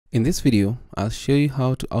In this video, I'll show you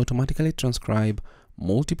how to automatically transcribe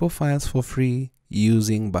multiple files for free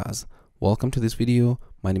using VOSK. Welcome to this video.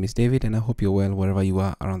 My name is David and I hope you're well wherever you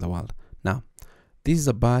are around the world. Now, this is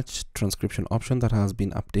a batch transcription option that has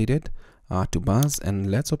been updated to VOSK,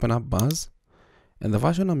 and let's open up VOSK. And the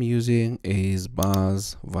version I'm using is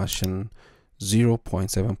VOSK version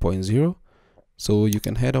 0.7.0. So you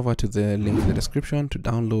can head over to the link in the description to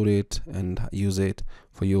download it and use it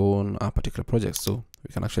for your own particular project. So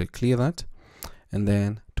we can actually clear that, and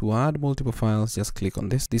then to add multiple files, just click on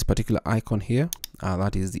this particular icon here.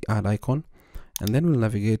 That is the add icon, and then we'll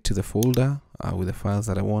navigate to the folder with the files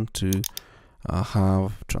that I want to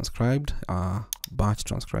have transcribed, batch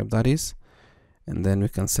transcribe that is, and then we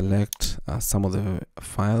can select some of the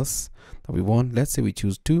files that we want. Let's say we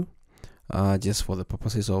choose 2 just for the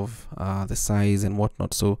purposes of the size and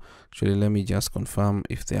whatnot. So actually, let me just confirm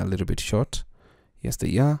if they are a little bit short. Yes,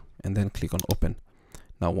 they are, and then click on open.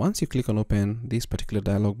 Now, once you click on open, this particular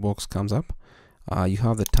dialog box comes up. You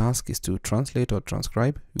have the task is to translate or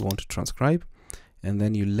transcribe. You want to transcribe, and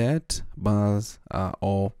then you let VOSK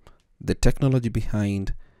or the technology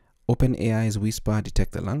behind OpenAI's Whisper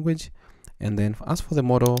detect the language. And then as for the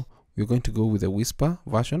model, we're going to go with the Whisper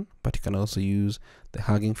version, but you can also use the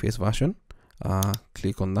Hugging Face version.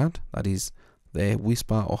 Click on that. That is the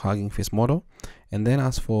Whisper or Hugging Face model. And then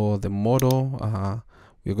as for the model,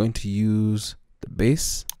 we're going to use the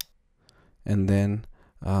base, and then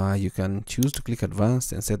you can choose to click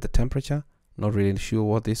advanced and set the temperature. Not really sure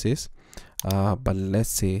what this is, but let's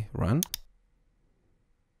say run,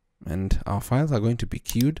 and our files are going to be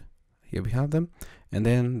queued. Here we have them, and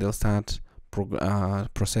then they'll start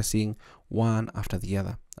processing one after the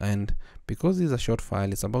other. And because this is a short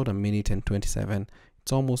file, it's about 1 minute and 27,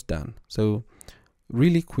 it's almost done. So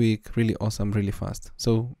really quick, really awesome, really fast.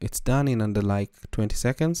 So it's done in under like 20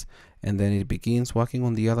 seconds, and then it begins working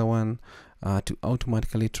on the other one to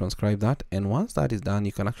automatically transcribe that. And once that is done,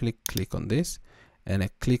 you can actually click on this and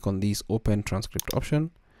click on this open transcript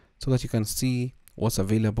option so that you can see what's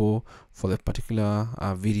available for the particular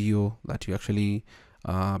video that you actually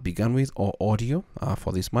began with, or audio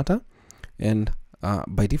for this matter. And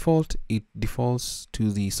by default, it defaults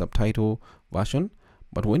to the subtitle version.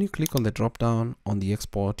 But when you click on the drop down on the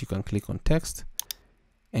export, you can click on text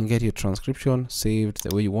and get your transcription saved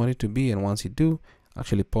the way you want it to be. And once you do,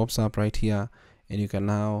 actually pops up right here, and you can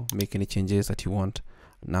now make any changes that you want.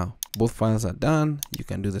 Now both files are done. You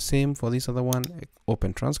can do the same for this other one.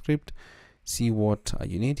 Open transcript, see what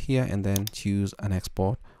you need here, and then choose an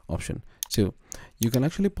export option. So you can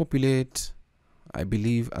actually populate, I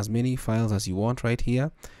believe, as many files as you want right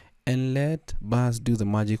here, and let VOSK do the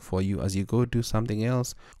magic for you as you go do something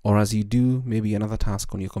else, or as you do maybe another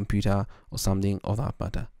task on your computer or something of that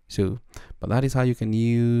matter. So, but that is how you can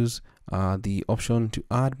use the option to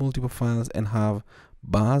add multiple files and have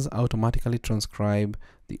VOSK automatically transcribe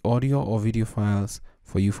the audio or video files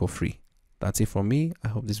for you for free. That's it from me. I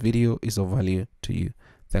hope this video is of value to you.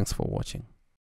 Thanks for watching.